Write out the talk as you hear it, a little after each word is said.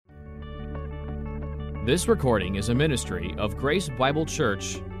This recording is a ministry of Grace Bible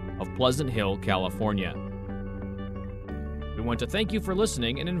Church of Pleasant Hill, California. We want to thank you for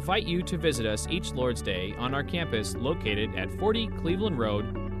listening and invite you to visit us each Lord's Day on our campus located at 40 Cleveland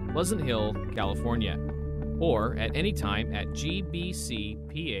Road, Pleasant Hill, California, or at any time at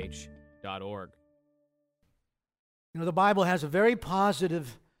gbcph.org. You know, the Bible has a very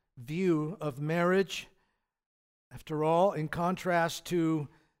positive view of marriage. After all, in contrast to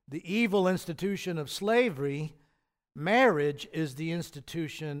the evil institution of slavery, marriage is the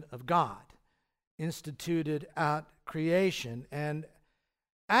institution of God, instituted at creation. And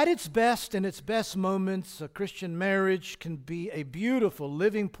at its best, in its best moments, a Christian marriage can be a beautiful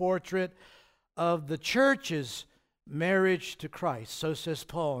living portrait of the church's marriage to Christ. So says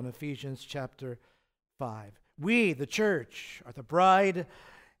Paul in Ephesians chapter 5. We, the church, are the bride,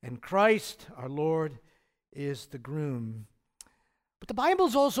 and Christ, our Lord, is the groom. But the Bible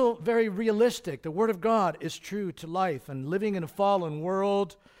is also very realistic. The Word of God is true to life, and living in a fallen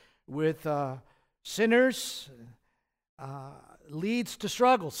world with sinners leads to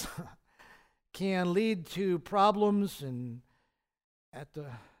struggles, can lead to problems, and at the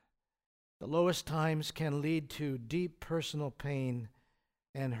lowest times can lead to deep personal pain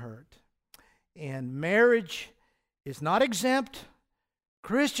and hurt. And marriage is not exempt.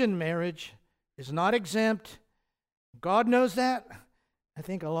 Christian marriage is not exempt. God knows that. I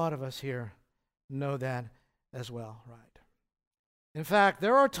think a lot of us here know that as well, right? In fact,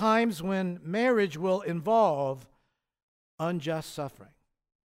 there are times when marriage will involve unjust suffering,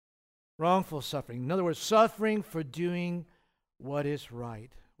 wrongful suffering. In other words, suffering for doing what is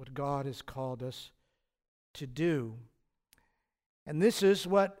right, what God has called us to do. And this is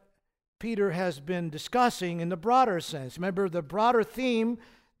what Peter has been discussing in the broader sense. Remember, the broader theme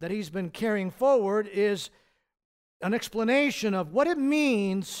that he's been carrying forward is an explanation of what it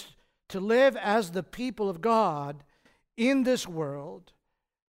means to live as the people of God in this world,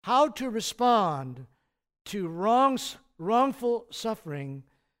 how to respond to wrongful suffering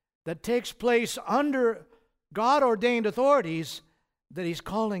that takes place under God-ordained authorities that he's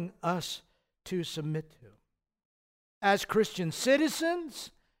calling us to submit to. As Christian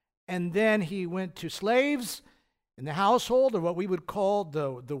citizens, and then he went to slaves in the household, or what we would call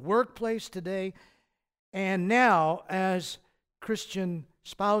the workplace today, and now as Christian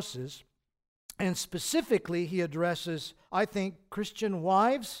spouses. And specifically, he addresses, I think, Christian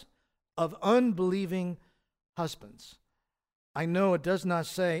wives of unbelieving husbands. I know it does not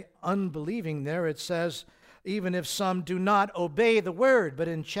say unbelieving there. It says, even if some do not obey the word. But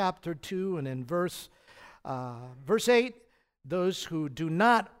in chapter 2 and in verse 8, those who do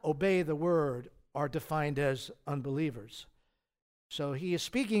not obey the word are defined as unbelievers. So he is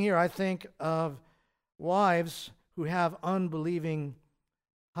speaking here, I think, of wives who have unbelieving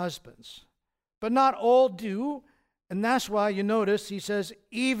husbands. But not all do, and that's why you notice he says,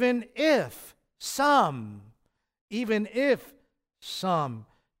 even if some do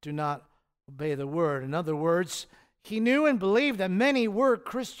not obey the word. In other words, he knew and believed that many were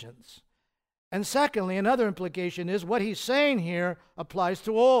Christians. And secondly, another implication is what he's saying here applies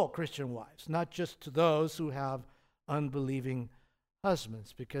to all Christian wives, not just to those who have unbelieving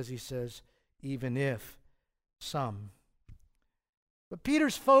husbands, because he says, even if some. But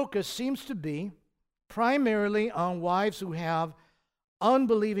Peter's focus seems to be primarily on wives who have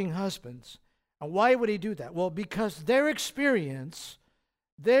unbelieving husbands. And why would he do that? Well, because their experience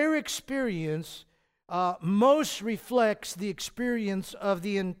most reflects the experience of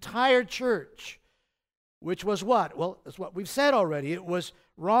the entire church, which was what? Well, it's what we've said already. It was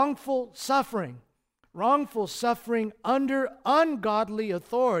wrongful suffering under ungodly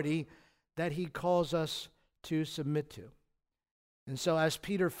authority that he calls us to submit to. And so as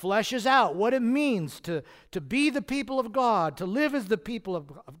Peter fleshes out what it means to be the people of God, to live as the people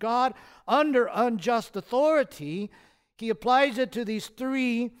of God under unjust authority, he applies it to these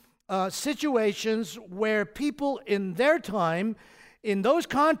three situations where people in their time, in those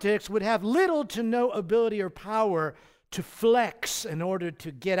contexts, would have little to no ability or power to flex in order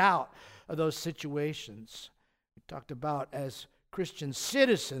to get out of those situations. We talked about as Christian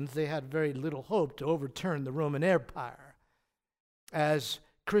citizens, they had very little hope to overturn the Roman Empire. As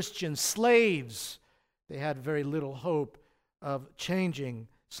Christian slaves, they had very little hope of changing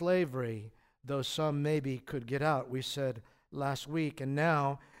slavery, though some maybe could get out, we said last week. And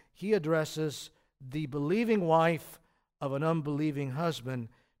now he addresses the believing wife of an unbelieving husband,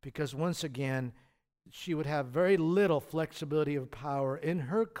 because once again, she would have very little flexibility of power in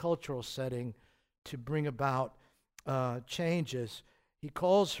her cultural setting to bring about changes. He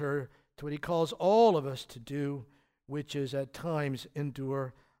calls her to what he calls all of us to do, which is at times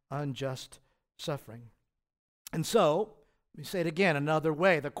endure unjust suffering. And so, let me say it again another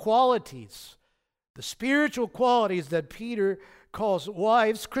way. The qualities, the spiritual qualities that Peter calls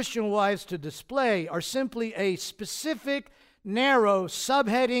wives, Christian wives, to display are simply a specific, narrow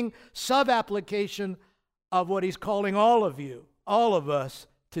subheading, sub-application of what he's calling all of you, all of us,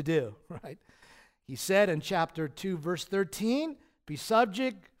 to do, right? He said in chapter 2, verse 13, be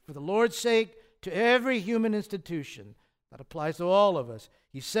subject for the Lord's sake to every human institution. That applies to all of us.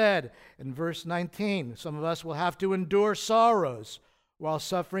 He said in verse 19, some of us will have to endure sorrows while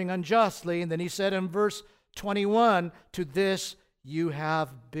suffering unjustly. And then he said in verse 21, to this you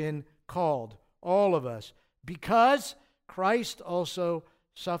have been called, all of us, because Christ also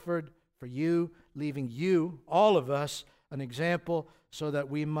suffered for you, leaving you, all of us, an example so that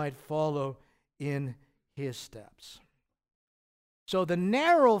we might follow in his steps. So the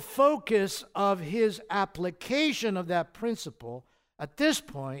narrow focus of his application of that principle at this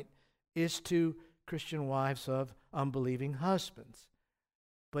point is to Christian wives of unbelieving husbands.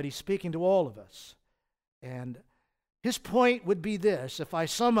 But he's speaking to all of us. And his point would be this. If I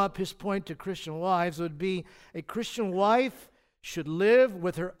sum up his point to Christian wives, it would be a Christian wife should live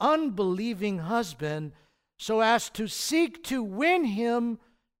with her unbelieving husband so as to seek to win him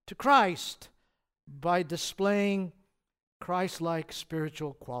to Christ by displaying Christ-like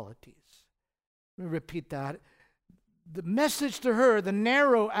spiritual qualities. Let me repeat that. The message to her, the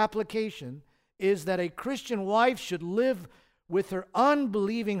narrow application, is that a Christian wife should live with her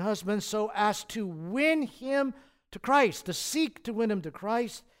unbelieving husband so as to win him to Christ, to seek to win him to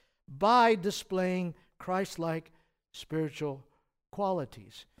Christ by displaying Christ-like spiritual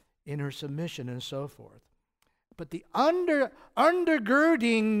qualities in her submission and so forth. But the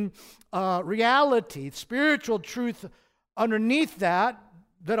undergirding reality, spiritual truth underneath that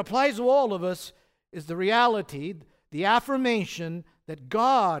applies to all of us, is the reality, the affirmation that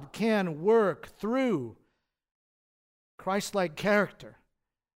God can work through Christ-like character,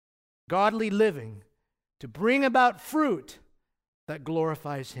 godly living, to bring about fruit that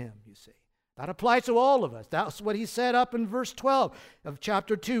glorifies him, you see. That applies to all of us. That's what he said up in verse 12 of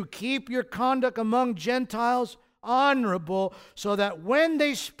chapter 2. Keep your conduct among Gentiles honorable, so that when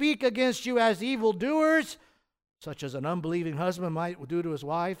they speak against you as evildoers, such as an unbelieving husband might do to his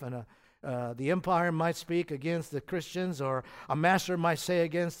wife, and the empire might speak against the Christians, or a master might say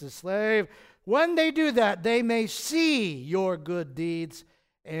against his slave, when they do that, they may see your good deeds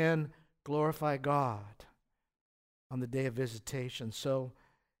and glorify God on the day of visitation. So,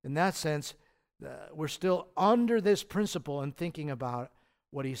 in that sense, we're still under this principle and thinking about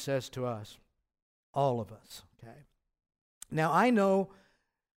what he says to us, all of us. Okay. Now, I know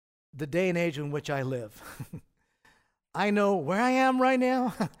the day and age in which I live. I know where I am right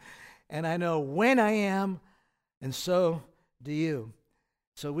now, and I know when I am, and so do you.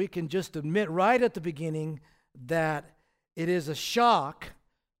 So we can just admit right at the beginning that it is a shock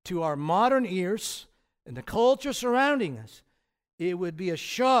to our modern ears and the culture surrounding us. It would be a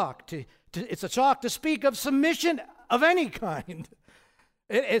shock it's a shock to speak of submission of any kind,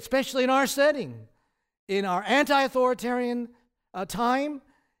 especially in our setting, in our anti-authoritarian time,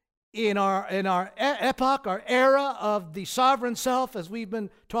 in our epoch, our era of the sovereign self, as we've been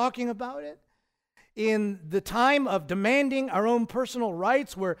talking about it, in the time of demanding our own personal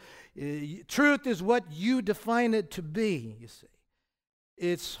rights, where truth is what you define it to be, you see.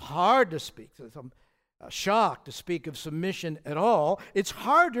 It's hard to speak. It's a shock to speak of submission at all. It's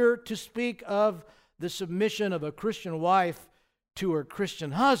harder to speak of the submission of a Christian wife to her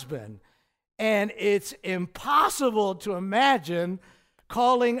Christian husband. And it's impossible to imagine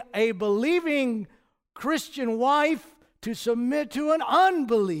calling a believing Christian wife to submit to an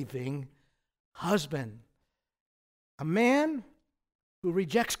unbelieving husband. A man who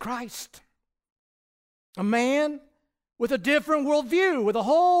rejects Christ. A man with a different worldview, with a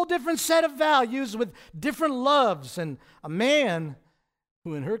whole different set of values, with different loves. And a man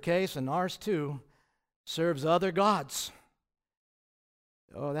who, in her case, and ours too, serves other gods.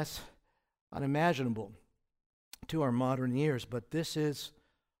 Oh, that's unimaginable to our modern ears, but this is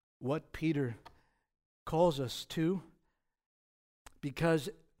what Peter calls us to, because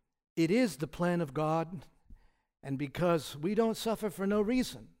it is the plan of God, and because we don't suffer for no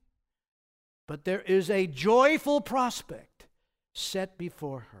reason. But there is a joyful prospect set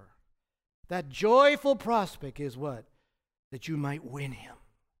before her. That joyful prospect is what? That you might win him.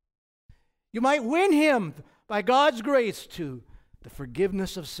 You might win him by God's grace to the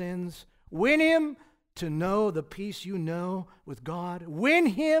forgiveness of sins. Win him to know the peace you know with God. Win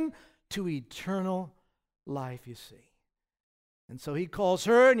him to eternal life, you see. And so he calls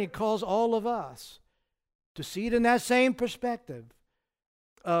her and he calls all of us to see it in that same perspective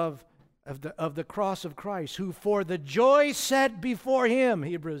of of the cross of Christ, who for the joy set before him,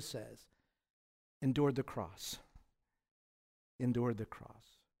 Hebrews says, endured the cross. Endured the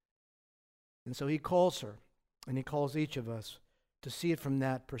cross. And so he calls her, and he calls each of us to see it from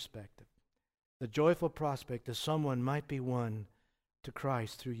that perspective. The joyful prospect that someone might be won to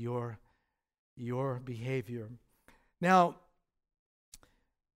Christ through your behavior. Now,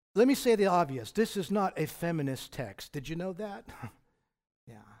 let me say the obvious. This is not a feminist text. Did you know that?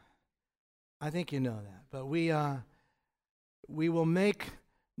 Yeah. I think you know that. But we will make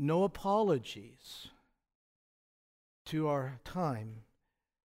no apologies to our time,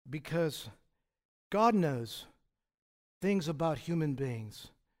 because God knows things about human beings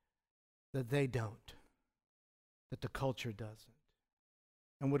that they don't, that the culture doesn't.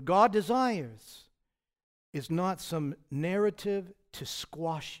 And what God desires is not some narrative to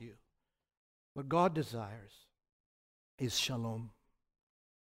squash you. What God desires is shalom,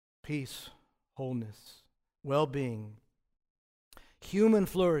 peace, wholeness, well-being, human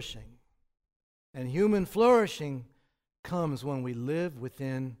flourishing. And human flourishing comes when we live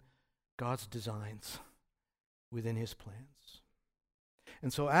within God's designs, within his plans.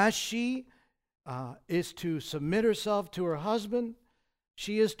 And so as she is to submit herself to her husband,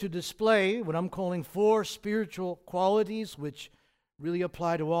 she is to display what I'm calling 4 spiritual qualities, which really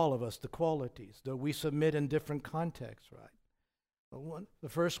apply to all of us, the qualities, though we submit in different contexts, right? The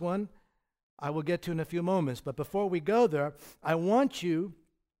first one I will get to in a few moments, but before we go there, I want you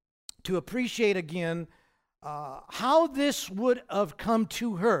to appreciate again how this would have come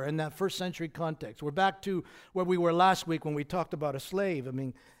to her in that first century context. We're back to where we were last week when we talked about a slave. I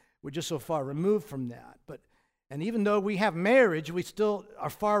mean, we're just so far removed from that. And even though we have marriage, we still are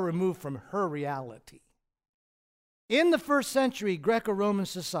far removed from her reality. In the first century Greco-Roman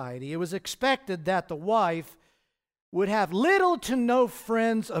society, it was expected that the wife would have little to no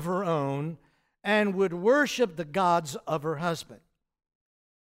friends of her own and would worship the gods of her husband.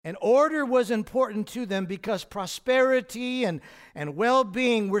 And order was important to them because prosperity and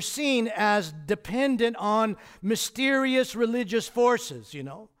well-being were seen as dependent on mysterious religious forces,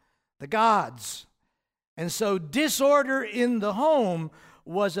 the gods. And so disorder in the home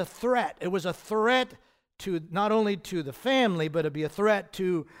was a threat. It was a threat to not only to the family, but it'd be a threat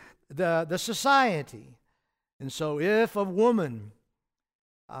to the society. And so if a woman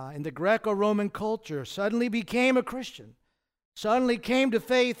in the Greco-Roman culture suddenly became a Christian, suddenly came to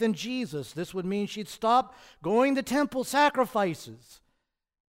faith in Jesus, this would mean she'd stop going to temple sacrifices.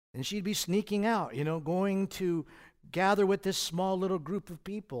 And she'd be sneaking out, going to gather with this small little group of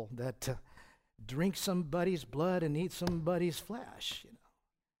people that drink somebody's blood and eat somebody's flesh.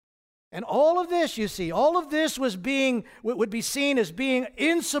 And all of this, you see, all of this would be seen as being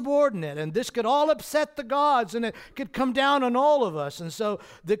insubordinate, and this could all upset the gods, and it could come down on all of us. And so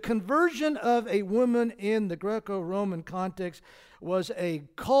the conversion of a woman in the Greco-Roman context was a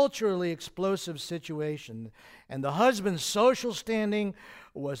culturally explosive situation, and the husband's social standing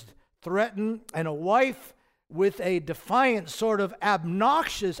was threatened, and a wife with a defiant sort of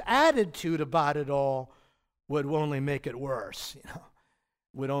obnoxious attitude about it all would only make it worse,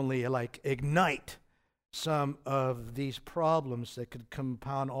 would only ignite some of these problems that could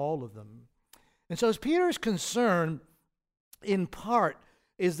compound all of them. And so as Peter's concern, in part,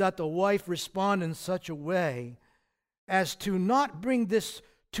 is that the wife respond in such a way as to not bring this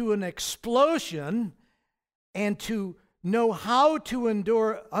to an explosion and to know how to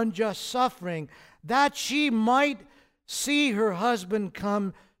endure unjust suffering, that she might see her husband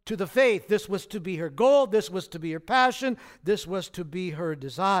come to the faith. This was to be her goal. This was to be her passion. This was to be her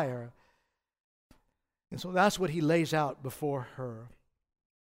desire. And so that's what he lays out before her.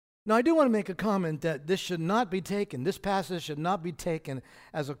 Now, I do want to make a comment that this passage should not be taken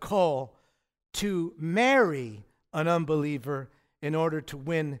as a call to marry an unbeliever in order to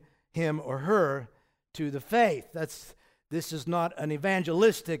win him or her to the faith. This is not an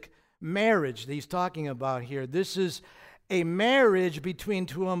evangelistic marriage that he's talking about here. This is a marriage between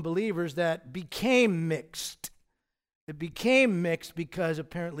two unbelievers that became mixed. It became mixed because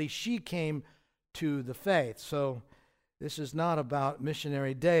apparently she came to the faith. So this is not about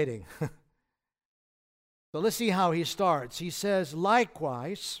missionary dating. So let's see how he starts. He says,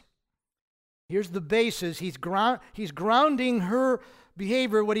 likewise, here's the basis. He's grounding her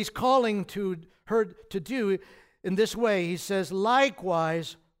behavior, what he's calling to her to do in this way. He says,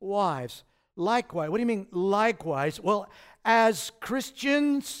 likewise, wives. Likewise. What do you mean, likewise? Well, as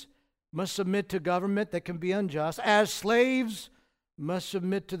Christians must submit to government that can be unjust, as slaves must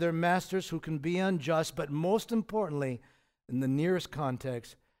submit to their masters who can be unjust, but most importantly, in the nearest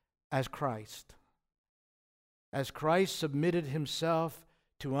context, as Christ. As Christ submitted himself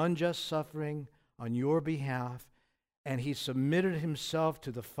to unjust suffering on your behalf, and he submitted himself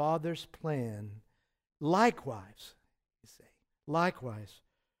to the Father's plan. Likewise, you say, likewise,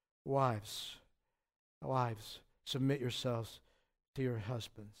 wives, submit yourselves to your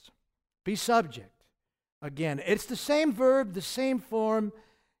husbands. Be subject. Again, it's the same verb, the same form.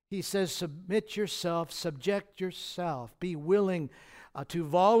 He says, submit yourself, subject yourself. Be willing to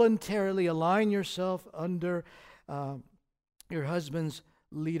voluntarily align yourself under your husband's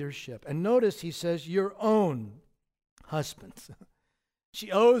leadership. And notice he says, your own husbands.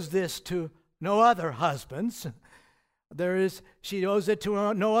 She owes this to no other husbands. She owes it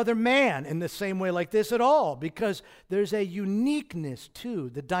to no other man in the same way like this at all, because there's a uniqueness to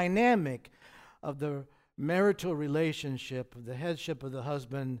the dynamic of the marital relationship, the headship of the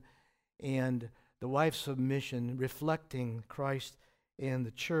husband and the wife's submission, reflecting Christ and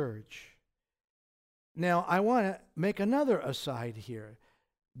the church. Now, I want to make another aside here.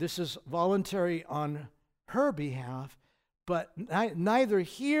 This is voluntary on her behalf, but neither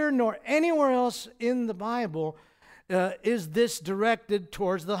here nor anywhere else in the Bible is this directed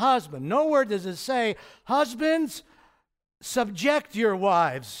towards the husband. Nowhere does it say, husbands, subject your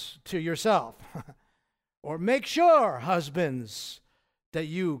wives to yourself. Or make sure, husbands, that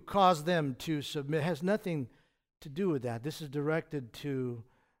you cause them to submit. It has nothing to do with that. This is directed to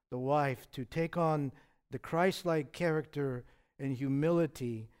the wife to take on the Christ-like character and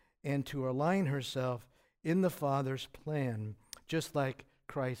humility and to align herself in the Father's plan, just like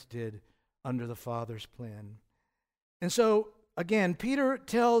Christ did under the Father's plan. And so, again, Peter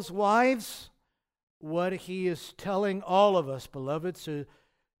tells wives what he is telling all of us, beloved, so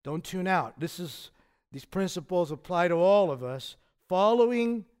don't tune out. These principles apply to all of us.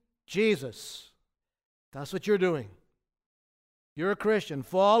 Following Jesus. That's what you're doing. You're a Christian.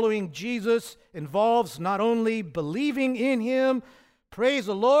 Following Jesus involves not only believing in him, praise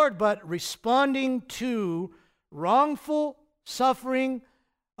the Lord, but responding to wrongful suffering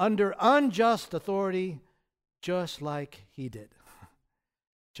under unjust authority, just like he did.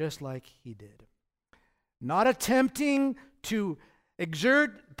 Just like he did. Not attempting to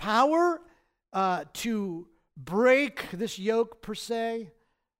exert power to break this yoke per se,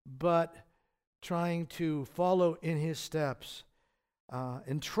 but trying to follow in his steps,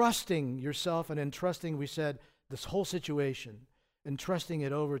 entrusting yourself and entrusting, we said, this whole situation, entrusting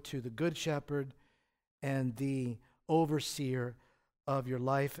it over to the good shepherd and the overseer of your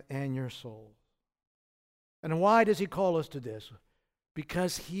life and your soul. And why does he call us to this?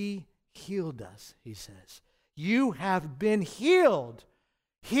 Because he healed us, he says. You have been healed.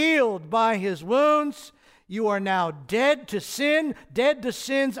 Healed by his wounds. You are now dead to sin, dead to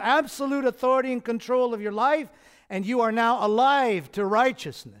sin's absolute authority and control of your life, and you are now alive to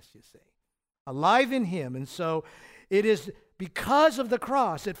righteousness, you see. Alive in him. And so it is because of the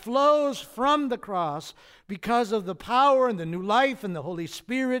cross. It flows from the cross because of the power and the new life and the Holy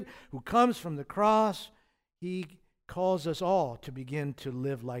Spirit who comes from the cross. He calls us all to begin to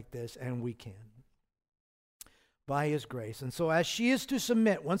live like this, and we can. By his grace. And so as she is to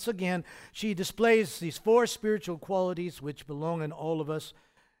submit, once again, she displays these four spiritual qualities which belong in all of us,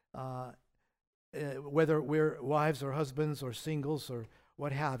 whether we're wives or husbands or singles or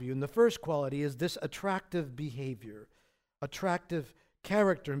what have you. And the first quality is this attractive behavior, attractive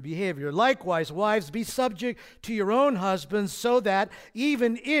character and behavior. Likewise, wives, be subject to your own husbands, so that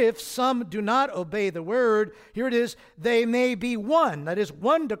even if some do not obey the word, here it is, they may be one, that is,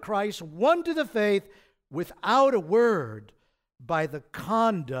 one to Christ, one to the faith, without a word, by the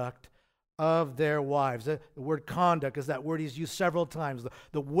conduct of their wives. The word conduct is that word he's used several times.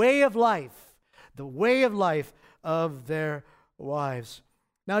 The way of life of their wives.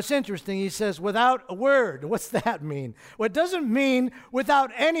 Now it's interesting, he says, without a word. What's that mean? Well, it doesn't mean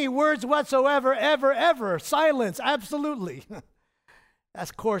without any words whatsoever, ever. Silence, absolutely. That's,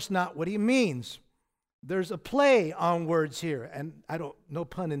 of course, not what he means. There's a play on words here, and no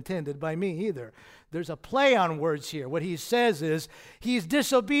pun intended by me either. There's a play on words here. What he says is, he's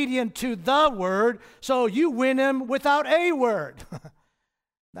disobedient to the word, so you win him without a word.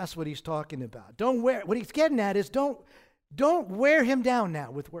 That's what he's talking about. What he's getting at is don't wear him down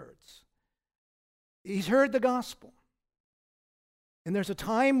now with words. He's heard the gospel. And there's a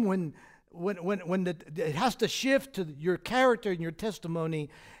time when it has to shift to your character and your testimony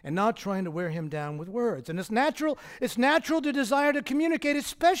and not trying to wear him down with words. And it's natural to desire to communicate,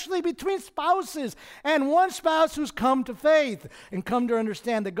 especially between spouses and one spouse who's come to faith and come to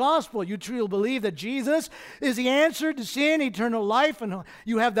understand the gospel. You truly believe that Jesus is the answer to sin, eternal life, and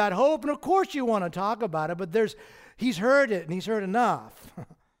you have that hope. And of course you want to talk about it, but he's heard it and he's heard enough.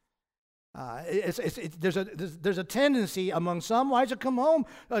 There's a tendency among some wives to come home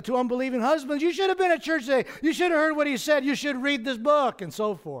to unbelieving husbands. You should have been at church today. You should have heard what he said. You should read this book, and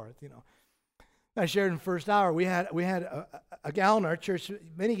so forth. I shared in the first hour. We had a gal in our church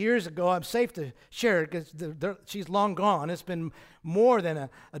many years ago. I'm safe to share it because she's long gone. It's been more than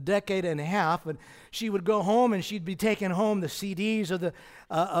a decade and a half. But she would go home and she'd be taking home the CDs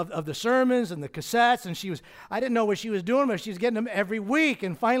of the sermons and the cassettes. And I didn't know what she was doing, but she was getting them every week.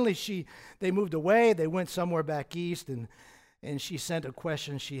 And finally, they moved away. They went somewhere back east, and she sent a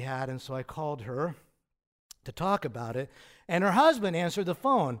question she had. And so I called her to talk about it. And her husband answered the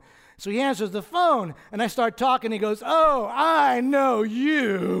phone. So he answers the phone, and I start talking. He goes, "Oh, I know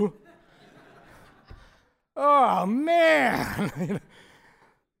you." Oh, man.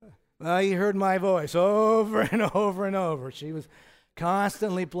 Well, he heard my voice over and over and over. She was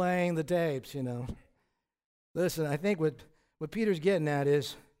constantly playing the tapes, Listen, I think what Peter's getting at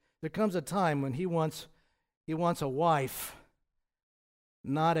is there comes a time when he wants a wife,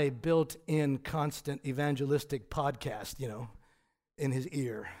 not a built-in constant evangelistic podcast, in his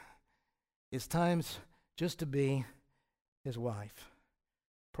ear. It's times just to be his wife.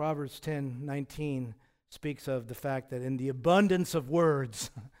 Proverbs 10:19 speaks of the fact that in the abundance of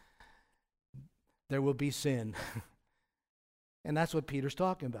words, there will be sin. And that's what Peter's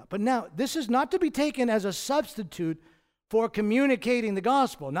talking about. But now, this is not to be taken as a substitute for communicating the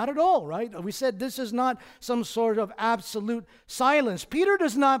gospel. Not at all, right? We said this is not some sort of absolute silence. Peter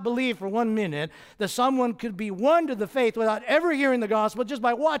does not believe for 1 minute that someone could be won to the faith without ever hearing the gospel just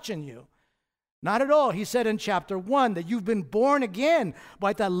by watching you. Not at all. He said in chapter 1 that you've been born again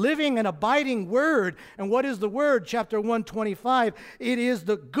by that living and abiding word. And what is the word? Chapter 1:25. It is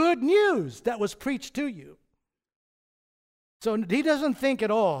the good news that was preached to you. So he doesn't think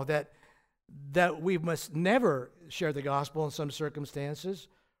at all that we must never share the gospel in some circumstances,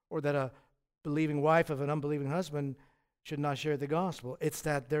 or that a believing wife of an unbelieving husband should not share the gospel. It's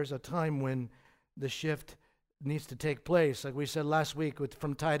that there's a time when the shift needs to take place. Like we said last week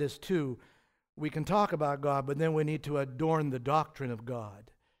from Titus 2, we can talk about God, but then we need to adorn the doctrine of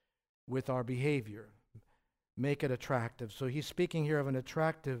God with our behavior, make it attractive. So he's speaking here of an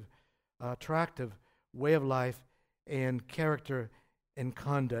attractive way of life and character and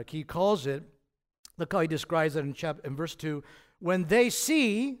conduct. He calls it, look how he describes it in verse 2, when they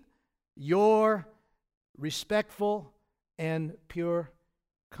see your respectful and pure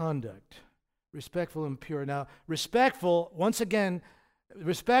conduct. Respectful and pure. Now, respectful, once again,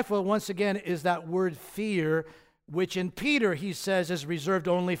 is that word fear, which in Peter he says is reserved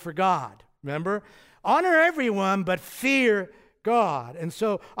only for God. Remember? Honor everyone, but fear God. And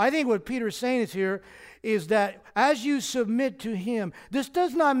so I think what Peter's saying is that as you submit to him, this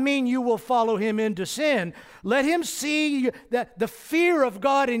does not mean you will follow him into sin. Let him see that the fear of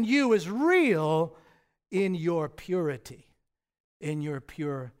God in you is real in your purity, in your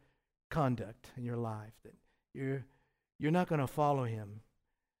pure conduct in your life. That you're not going to follow him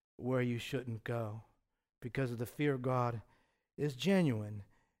where you shouldn't go, because of the fear of God is genuine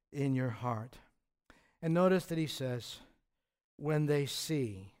in your heart. And notice that he says, when they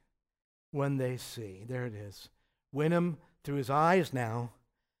see, there it is. Win him through his eyes now,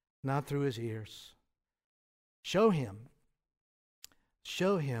 not through his ears. Show him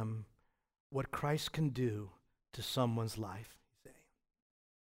what Christ can do to someone's life.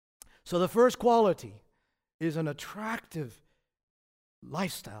 So the first quality is an attractive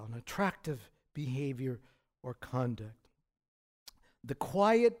lifestyle, an attractive behavior or conduct. The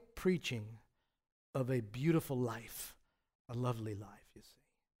quiet preaching of a beautiful life, a lovely life, you see.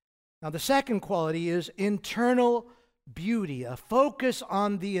 Now the second quality is internal beauty, a focus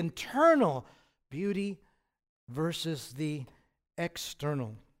on the internal beauty versus the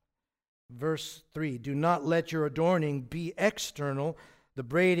external. Verse 3, do not let your adorning be external, the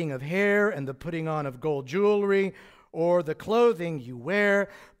braiding of hair and the putting on of gold jewelry or the clothing you wear,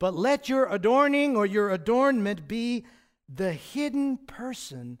 but let your adorning or your adornment be the hidden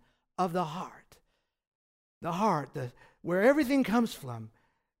person of the heart. The heart, where everything comes from.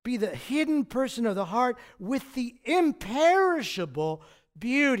 Be the hidden person of the heart with the imperishable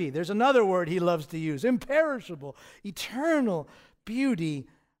beauty. There's another word he loves to use, imperishable, eternal beauty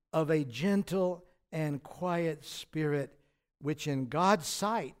of a gentle and quiet spirit, which in God's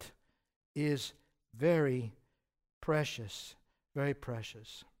sight is very precious, very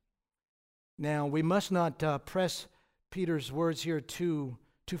precious. Now, we must not press Peter's words here too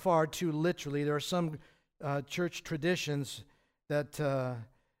far, too literally. There are some church traditions that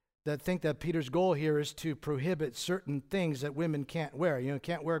think that Peter's goal here is to prohibit certain things that women can't wear. You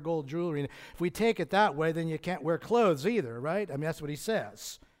can't wear gold jewelry. And if we take it that way, then you can't wear clothes either, right? I mean, that's what he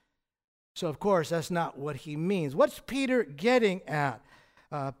says. So, of course, that's not what he means. What's Peter getting at?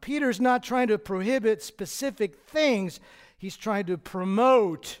 Peter's not trying to prohibit specific things. He's trying to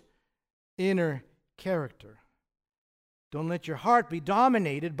promote inner character. Don't let your heart be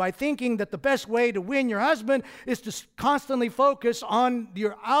dominated by thinking that the best way to win your husband is to constantly focus on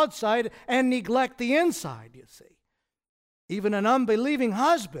your outside and neglect the inside, you see. Even an unbelieving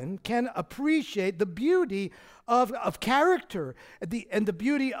husband can appreciate the beauty of character and the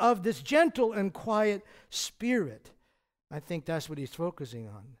beauty of this gentle and quiet spirit. I think that's what he's focusing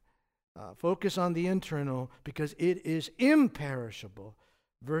on. Focus on the internal because it is imperishable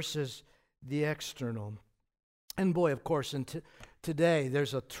versus the external. And boy, of course, today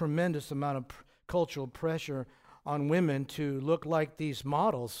there's a tremendous amount of cultural pressure on women to look like these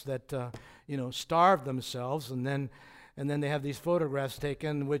models that starve themselves, and then they have these photographs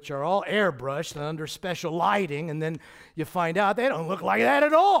taken which are all airbrushed and under special lighting, and then you find out they don't look like that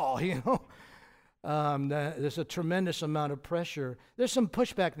at all. There's a tremendous amount of pressure. There's some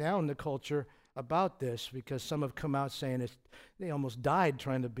pushback now in the culture about this because some have come out saying they almost died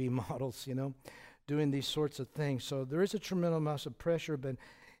trying to be models, doing these sorts of things. So there is a tremendous amount of pressure,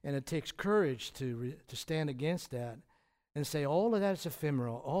 and it takes courage to stand against that and say all of that is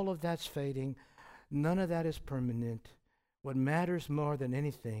ephemeral, all of that's fading, none of that is permanent. What matters more than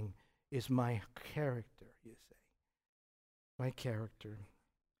anything is my character, you say. My character.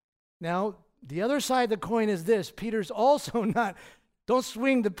 Now, the other side of the coin is this. Peter's also not, don't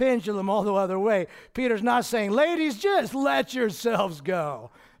swing the pendulum all the other way. Peter's not saying, ladies, just let yourselves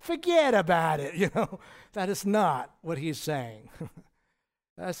go. Forget about it, That is not what he's saying.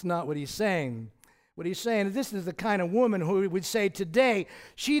 That's not what he's saying. What he's saying is this is the kind of woman who we would say today,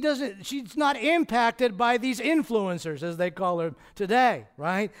 she's not impacted by these influencers, as they call her today,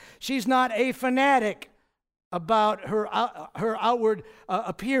 right? She's not a fanatic about her outward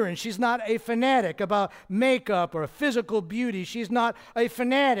appearance. She's not a fanatic about makeup or physical beauty. She's not a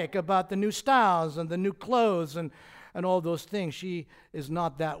fanatic about the new styles and the new clothes and all those things. She is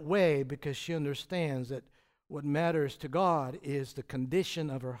not that way because she understands that what matters to God is the condition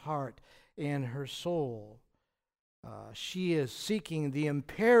of her heart and her soul. She is seeking the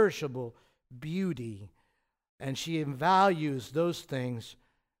imperishable beauty, and she values those things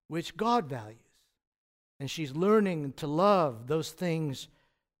which God values. And she's learning to love those things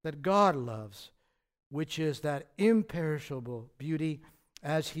that God loves, which is that imperishable beauty,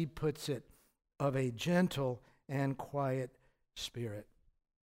 as he puts it, of a gentle and quiet spirit.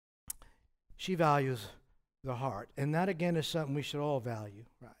 She values the heart. And that, again, is something we should all value,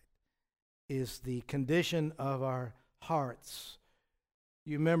 right? Is the condition of our hearts.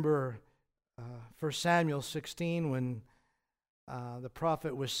 You remember 1 Samuel 16 when the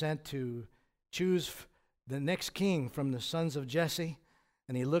prophet was sent to choose the next king from the sons of Jesse,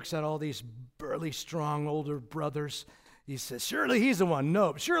 and he looks at all these burly, strong, older brothers. He says, surely he's the one.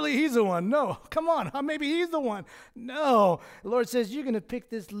 No, surely he's the one. No, come on, maybe he's the one. No, the Lord says, you're going to pick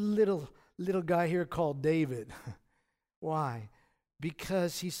this little guy here called David. Why?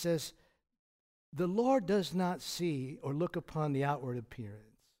 Because he says, the Lord does not see or look upon the outward appearance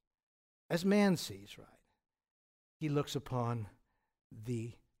as man sees, right? He looks upon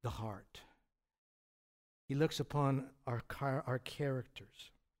the heart. He looks upon our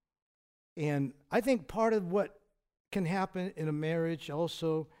characters. And I think part of what can happen in a marriage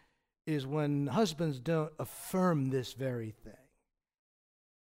also is when husbands don't affirm this very thing.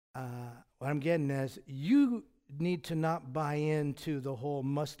 What I'm getting is you need to not buy into the whole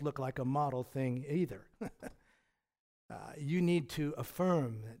must look like a model thing either. You need to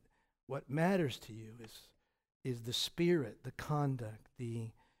affirm that what matters to you is the spirit, the conduct,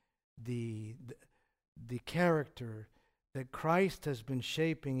 the character that Christ has been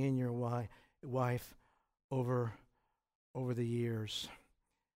shaping in your wife over the years.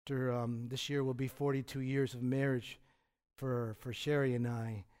 This year will be 42 years of marriage for Sherry and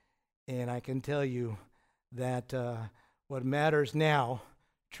I. And I can tell you that what matters now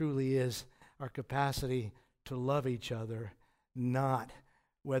truly is our capacity to love each other, not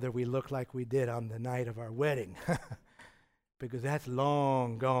whether we look like we did on the night of our wedding, because that's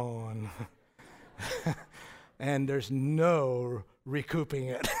long gone. And there's no recouping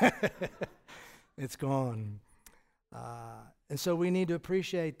it. It's gone. And so we need to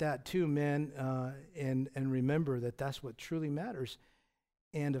appreciate that too, men, and remember that that's what truly matters,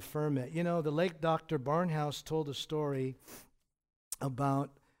 and affirm it. The late Dr. Barnhouse told a story about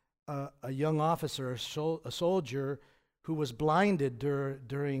a young officer, a soldier, who was blinded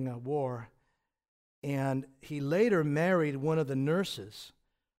during a war, and he later married one of the nurses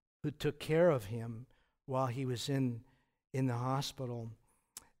who took care of him while he was in the hospital.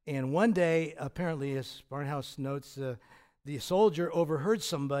 And one day, apparently, as Barnhouse notes, the soldier overheard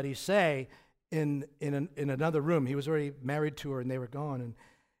somebody say in another room. He was already married to her, and they were gone. And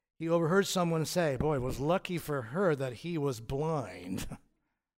he overheard someone say, "Boy, it was lucky for her that he was blind,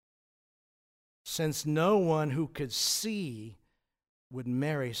 since no one who could see would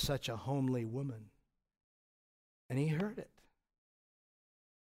marry such a homely woman." And he heard it.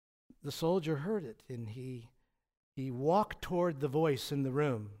 The soldier heard it, and he walked toward the voice in the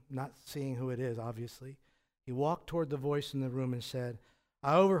room, not seeing who it is, obviously. He walked toward the voice in the room and said,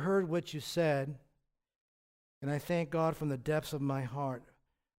 "I overheard what you said, and I thank God from the depths of my heart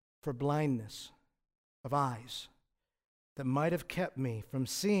for blindness of eyes that might have kept me from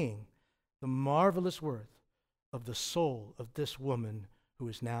seeing the marvelous worth of the soul of this woman who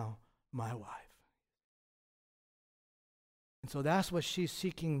is now my wife." And so that's what she's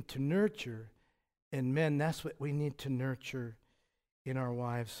seeking to nurture. And men, that's what we need to nurture in our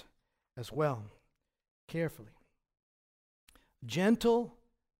wives as well. Carefully. Gentle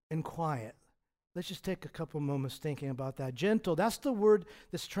and quiet. Let's just take a couple moments thinking about that. Gentle, that's the word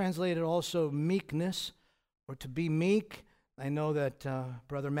that's translated also meekness, or to be meek. I know that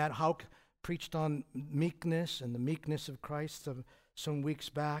Brother Matt Houck preached on meekness and the meekness of Christ some weeks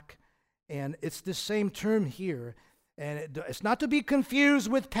back. And it's the same term here. And it's not to be confused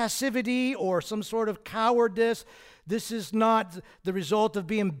with passivity or some sort of cowardice. This is not the result of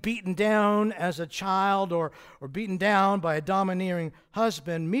being beaten down as a child or beaten down by a domineering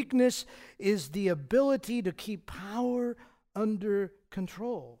husband. Meekness is the ability to keep power under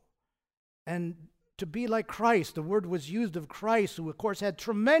control and to be like Christ. The word was used of Christ, who of course had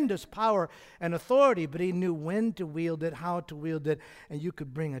tremendous power and authority, but he knew when to wield it, how to wield it, and you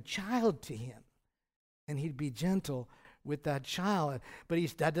could bring a child to him and he'd be gentle with that child. But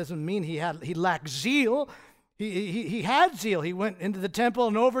that doesn't mean he lacked zeal. He had zeal. He went into the temple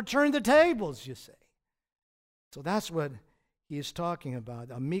and overturned the tables, you say. So that's what he is talking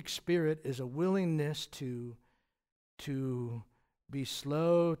about. A meek spirit is a willingness to be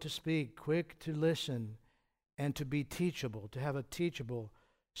slow to speak, quick to listen, and to be teachable, to have a teachable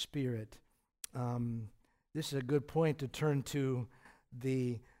spirit. This is a good point to turn to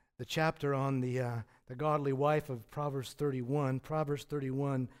the chapter on the godly wife of Proverbs 31. Proverbs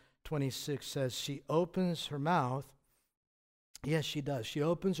 31:26 says, she opens her mouth. Yes, she does. She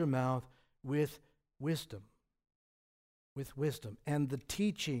opens her mouth with wisdom. With wisdom. And the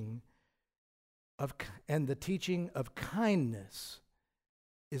teaching of kindness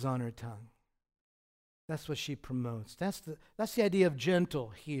is on her tongue. That's what she promotes. That's the idea of gentle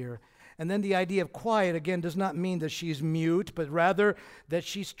here. And then the idea of quiet, again, does not mean that she's mute, but rather that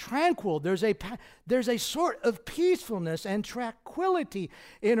she's tranquil. There's a sort of peacefulness and tranquility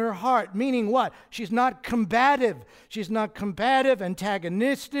in her heart, meaning what? She's not combative. She's not combative,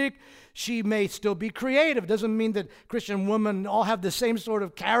 antagonistic. She may still be creative. Doesn't mean that Christian women all have the same sort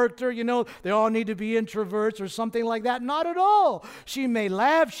of character, they all need to be introverts or something like that. Not at all. She may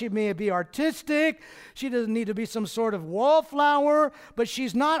laugh. She may be artistic. She doesn't need to be some sort of wallflower, but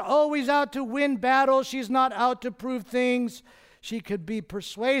she's not always out to win battles. She's not out to prove things. She could be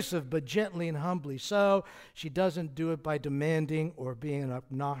persuasive, but gently and humbly. So she doesn't do it by demanding or being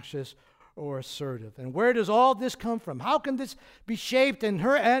obnoxious or assertive. And where does all this come from? How can this be shaped in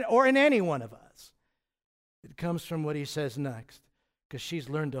her or in any one of us? It comes from what he says next, because she's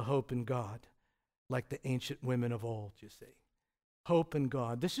learned to hope in God like the ancient women of old, you see. Hope in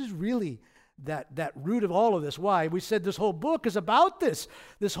God. This is really that root of all of this. Why? We said this whole book is about this.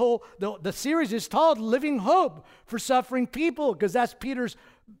 The series is called Living Hope for Suffering People, because that's Peter's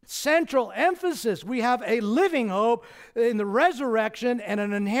central emphasis. We have a living hope in the resurrection and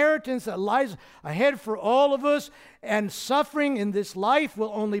an inheritance that lies ahead for all of us, and suffering in this life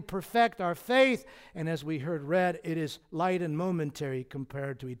will only perfect our faith, and as we heard read, it is light and momentary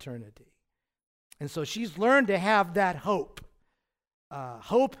compared to eternity. And so she's learned to have that hope.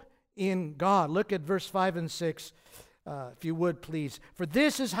 Hope in God. Look at verse 5 and 6, if you would, please. For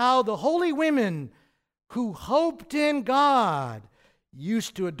this is how the holy women who hoped in God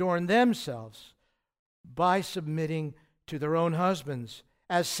used to adorn themselves, by submitting to their own husbands,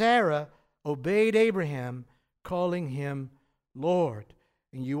 as Sarah obeyed Abraham, calling him Lord.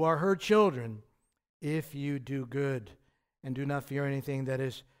 And you are her children if you do good and do not fear anything that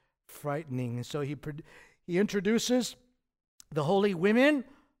is frightening. And so he introduces the holy women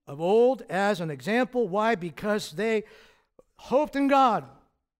of old as an example. Why? Because they hoped in God.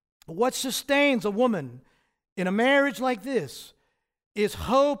 What sustains a woman in a marriage like this is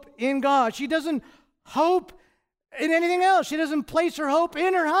hope in God. She doesn't hope in anything else. She doesn't place her hope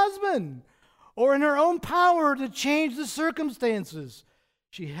in her husband or in her own power to change the circumstances.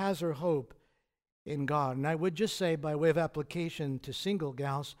 She has her hope in God. And I would just say, by way of application to single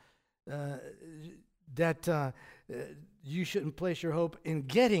gals, that you shouldn't place your hope in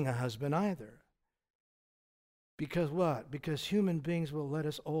getting a husband either. Because what? Because human beings will let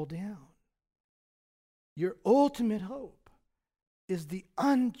us all down. Your ultimate hope is the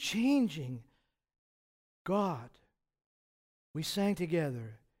unchanging God. We sang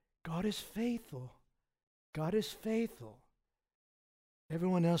together, God is faithful. God is faithful.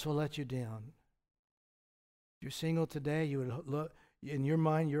 Everyone else will let you down. If you're single today, you would look, in your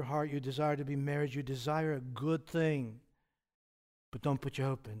mind, your heart, you desire to be married. You desire a good thing, but don't put your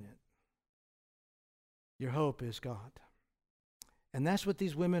hope in it. Your hope is God. And that's what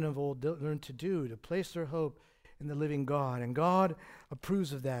these women of old learned to do, to place their hope in the living God. And God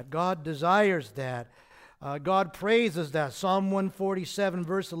approves of that. God desires that. God praises that. Psalm 147,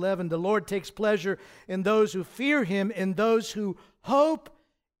 verse 11, the Lord takes pleasure in those who fear him, in those who hope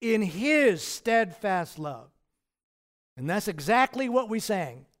in his steadfast love. And that's exactly what we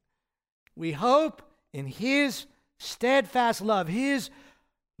sang. We hope in his steadfast love, his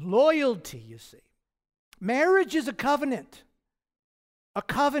loyalty, you see. Marriage is a covenant. A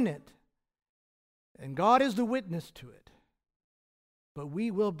covenant. And God is the witness to it. But we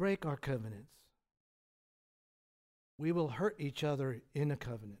will break our covenants. We will hurt each other in a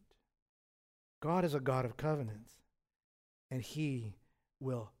covenant. God is a God of covenants. And he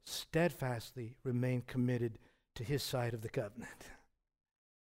will steadfastly remain committed to his side of the covenant.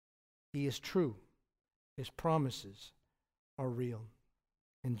 He is true. His promises are real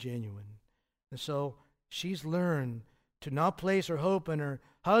and genuine. And so she's learned to not place her hope in her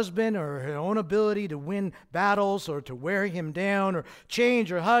husband or her own ability to win battles or to wear him down or change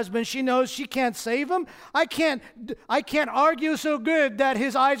her husband. She knows she can't save him. I can't argue so good that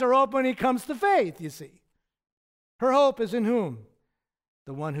his eyes are open and he comes to faith, you see. Her hope is in whom?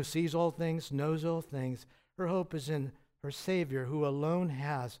 The one who sees all things, knows all things. Her hope is in her Savior, who alone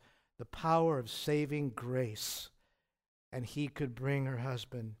has the power of saving grace. And he could bring her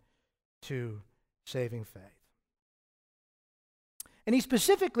husband to saving faith. And he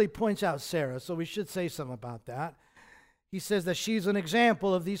specifically points out Sarah, so we should say something about that. He says that she's an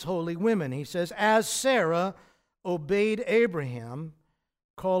example of these holy women. He says, as Sarah obeyed Abraham,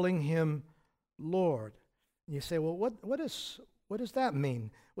 calling him Lord. And you say, well, what does that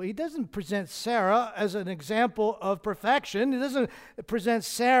mean? Well, he doesn't present Sarah as an example of perfection. He doesn't present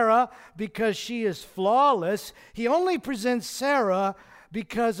Sarah because she is flawless. He only presents Sarah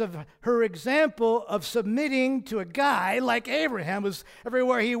because of her example of submitting to a guy like Abraham, who's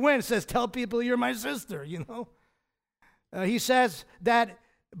everywhere he went says, tell people you're my sister, you know. He says that,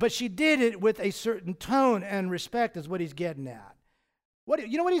 but she did it with a certain tone and respect is what he's getting at.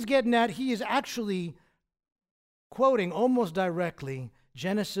 You know what he's getting at? He is actually quoting almost directly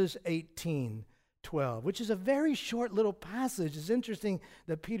Genesis 18:12, which is a very short little passage. It's interesting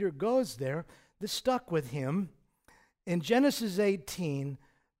that Peter goes there. This stuck with him. In Genesis 18,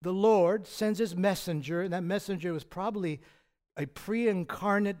 the Lord sends his messenger, and that messenger was probably a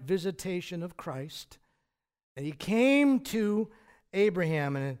pre-incarnate visitation of Christ. And he came to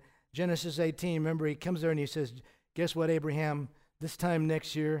Abraham, and in Genesis 18, remember, he comes there and he says, guess what, Abraham? This time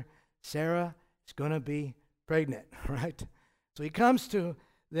next year, Sarah is going to be pregnant, right? So he comes to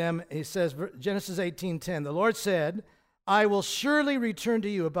them, he says, Genesis 18:10, the Lord said, I will surely return to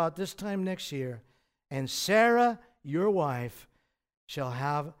you about this time next year, and Sarah, your wife, shall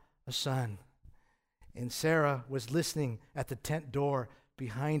have a son. And Sarah was listening at the tent door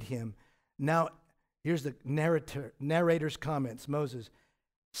behind him. Now, here's the narrator's comments, Moses.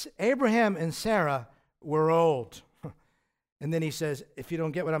 Abraham and Sarah were old. And then he says, if you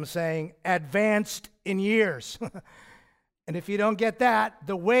don't get what I'm saying, advanced in years. And if you don't get that,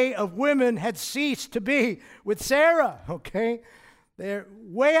 the way of women had ceased to be with Sarah, okay? They're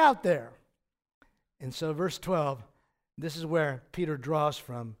way out there. And so verse 12, this is where Peter draws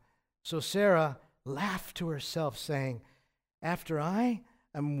from. So Sarah laughed to herself, saying, after I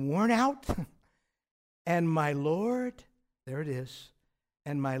am worn out, and my Lord, there it is,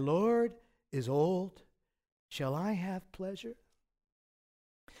 and my Lord is old, shall I have pleasure?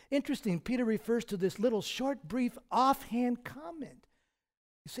 Interesting, Peter refers to this little short, brief, offhand comment.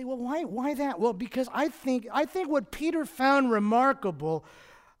 You say, well, why that? Well, because I think what Peter found remarkable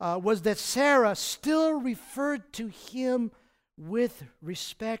was that Sarah still referred to him with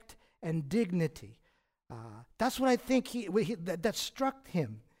respect and dignity. That's what I think that struck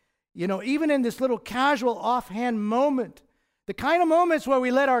him. You know, even in this little casual offhand moment, the kind of moments where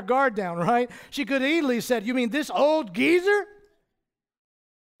we let our guard down, right? She could easily have said, you mean this old geezer?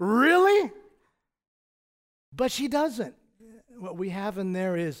 Really? But she doesn't. what we have in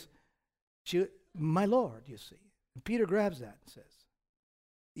there is, my Lord, you see. And Peter grabs that and says,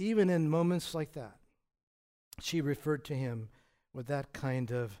 even in moments like that, she referred to him with that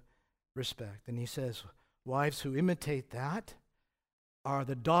kind of respect. And he says, wives who imitate that are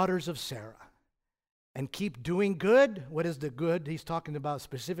the daughters of Sarah and keep doing good. What is the good he's talking about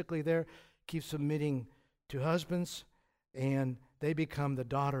specifically there? Keep submitting to husbands, and they become the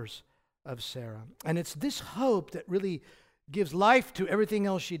daughters of Sarah. And it's this hope that really gives life to everything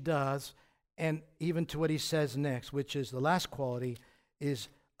else she does, and even to what he says next, which is the last quality, is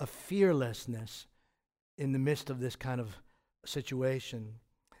a fearlessness in the midst of this kind of situation.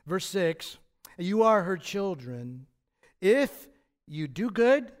 Verse 6, you are her children if you do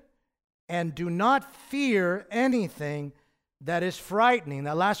good and do not fear anything that is frightening.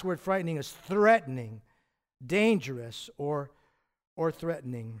 That last word, frightening, is threatening, dangerous, or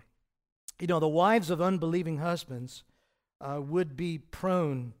threatening. You know, the wives of unbelieving husbands would be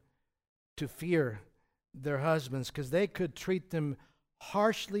prone to fear their husbands because they could treat them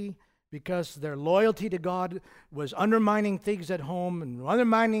harshly because their loyalty to God was undermining things at home and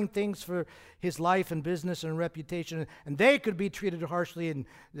undermining things for his life and business and reputation, and they could be treated harshly, and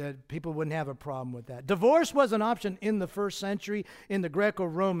people wouldn't have a problem with that. Divorce was an option in the first century in the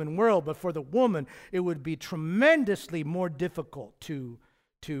Greco-Roman world, but for the woman, it would be tremendously more difficult to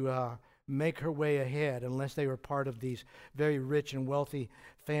make her way ahead unless they were part of these very rich and wealthy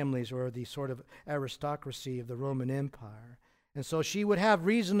families or the sort of aristocracy of the Roman Empire. And so she would have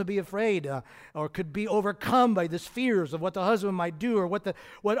reason to be afraid or could be overcome by these fears of what the husband might do or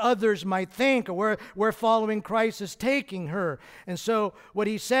what others might think or where following Christ is taking her. And so what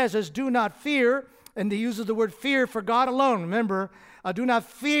he says is, do not fear, and he uses the word fear for God alone. Remember, do not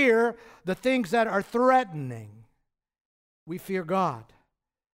fear the things that are threatening. We fear God.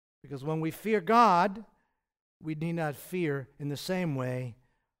 Because when we fear God, we need not fear in the same way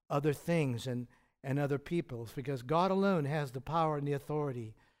other things and other peoples, because God alone has the power and the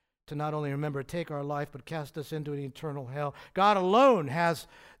authority to not only, remember, take our life, but cast us into an eternal hell. God alone has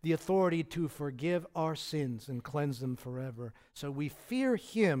the authority to forgive our sins and cleanse them forever. So we fear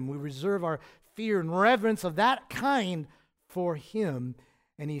him. We reserve our fear and reverence of that kind for him.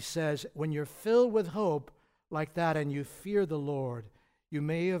 And he says, when you're filled with hope like that and you fear the Lord, you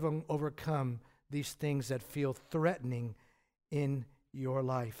may have overcome these things that feel threatening in your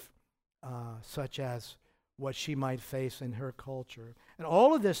life. Such as what she might face in her culture. And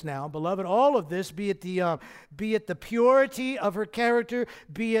all of this now, beloved, all of this, be it the purity of her character,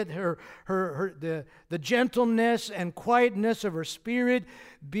 be it the gentleness and quietness of her spirit,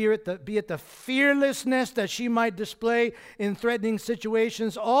 be it the fearlessness that she might display in threatening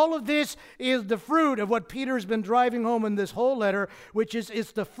situations, all of this is the fruit of what Peter's been driving home in this whole letter, which is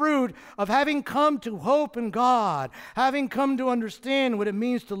it's the fruit of having come to hope in God, having come to understand what it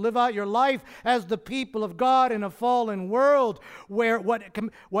means to live out your life as the people of God in a fallen world, where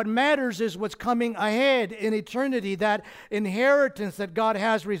what matters is what's coming ahead in eternity, that inheritance that God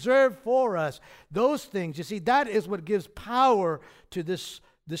has reserved for us. Those things, you see, that is what gives power to this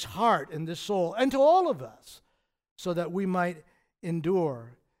heart and this soul and to all of us, so that we might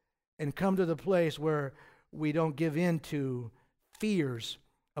endure and come to the place where we don't give in to fears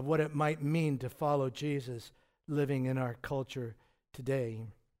of what it might mean to follow Jesus living in our culture today.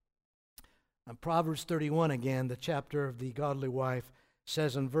 Proverbs 31 again, the chapter of the godly wife,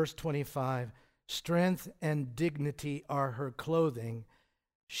 says in verse 25, strength and dignity are her clothing.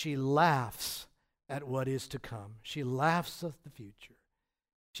 She laughs at what is to come. She laughs at the future.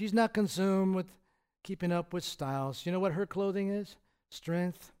 She's not consumed with keeping up with styles. You know what her clothing is?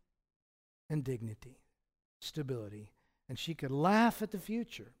 Strength and dignity, stability. And she could laugh at the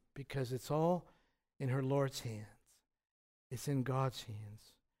future because it's all in her Lord's hands. It's in God's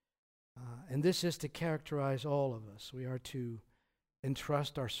hands. And this is to characterize all of us. We are to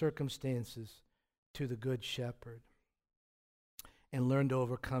entrust our circumstances to the Good Shepherd and learn to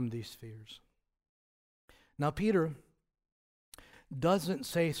overcome these fears. Now, Peter doesn't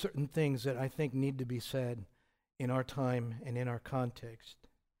say certain things that I think need to be said in our time and in our context.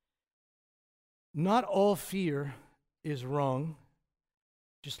 Not all fear is wrong,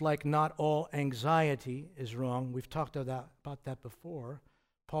 just like not all anxiety is wrong. We've talked about that before.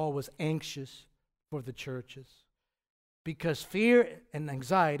 Paul was anxious for the churches because fear and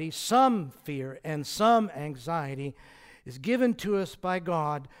anxiety, some fear and some anxiety, is given to us by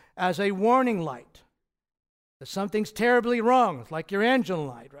God as a warning light. That something's terribly wrong. It's like your engine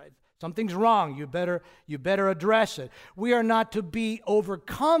light, right? Something's wrong. You better address it. We are not to be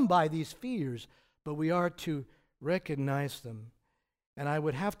overcome by these fears, but we are to recognize them. And I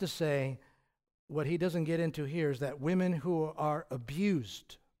would have to say, what he doesn't get into here is that women who are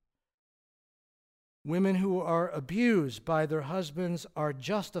abused by their husbands are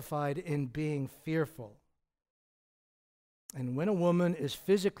justified in being fearful. And when a woman is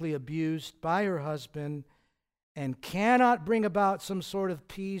physically abused by her husband and cannot bring about some sort of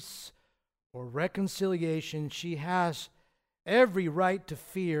peace or reconciliation, she has every right to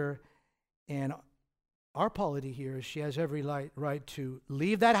fear. And our polity here is she has every right to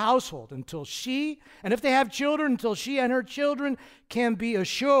leave that household until she, and if they have children, until she and her children can be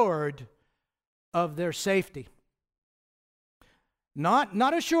assured of their safety.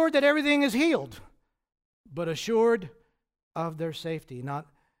 Not assured that everything is healed, but assured of their safety.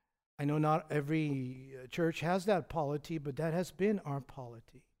 I know not every church has that polity, but that has been our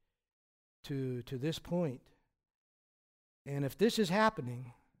polity to this point. And if this is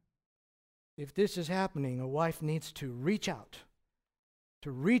happening, a wife needs to reach out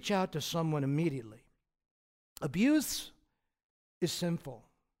to someone immediately. Abuse is sinful.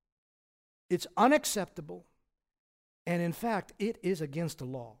 It's unacceptable. And in fact, it is against the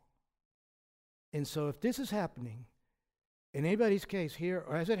law. And so if this is happening, in anybody's case here,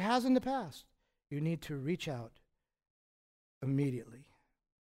 or as it has in the past, you need to reach out immediately.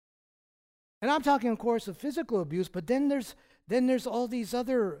 And I'm talking, of course, of physical abuse, but then there's all these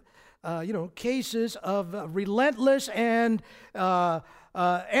other cases of relentless and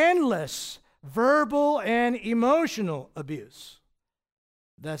endless verbal and emotional abuse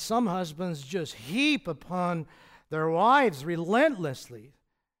that some husbands just heap upon their wives relentlessly.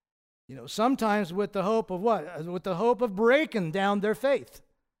 Sometimes with the hope of what? With the hope of breaking down their faith.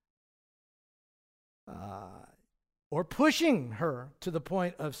 Or pushing her to the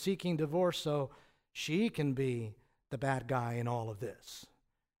point of seeking divorce so she can be the bad guy in all of this.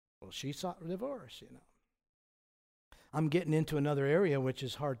 Well, she sought divorce, I'm getting into another area which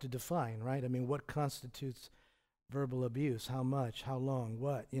is hard to define, right? I mean, what constitutes verbal abuse? How much? How long?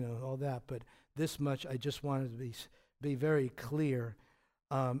 What? All that. But this much I just wanted to be very clear.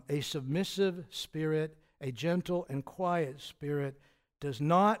 A submissive spirit, a gentle and quiet spirit, does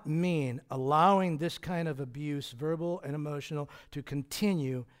not mean allowing this kind of abuse, verbal and emotional, to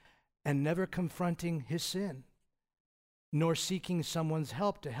continue and never confronting his sin, nor seeking someone's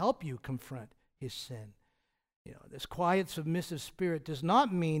help to help you confront his sin. This quiet, submissive spirit does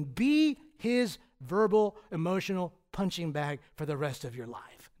not mean be his verbal, emotional punching bag for the rest of your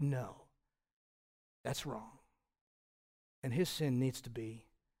life. No, that's wrong. And his sin needs to be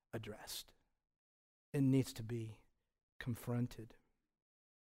addressed. It needs to be confronted.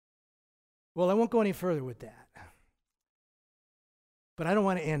 Well, I won't go any further with that. But I don't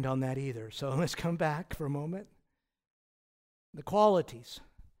want to end on that either. So let's come back for a moment. The qualities,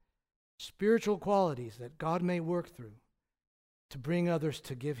 spiritual qualities that God may work through to bring others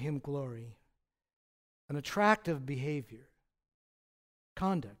to give him glory. An attractive behavior,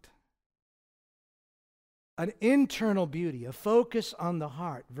 conduct, an internal beauty, a focus on the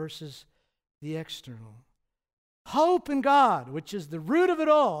heart versus the external. Hope in God, which is the root of it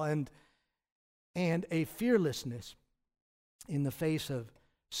all, and a fearlessness in the face of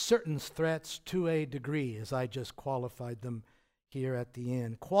certain threats to a degree, as I just qualified them here at the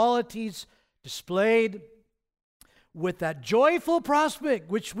end. Qualities displayed with that joyful prospect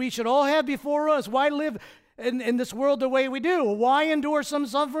which we should all have before us. Why live in this world the way we do? Why endure some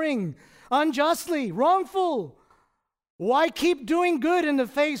suffering unjustly, wrongful? Why keep doing good in the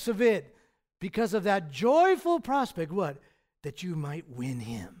face of it? Because of that joyful prospect, what? That you might win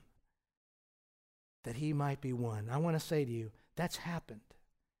him. That he might be won. I want to say to you, that's happened.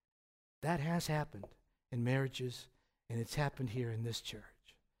 That has happened in marriages, and it's happened here in this church.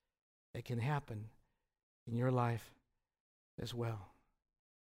 It can happen in your life as well.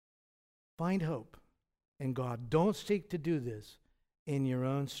 Find hope in God. Don't seek to do this in your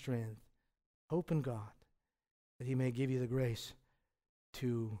own strength. Hope in God that he may give you the grace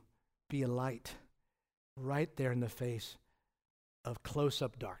to be a light right there in the face of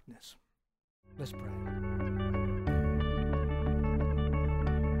close-up darkness. Let's pray.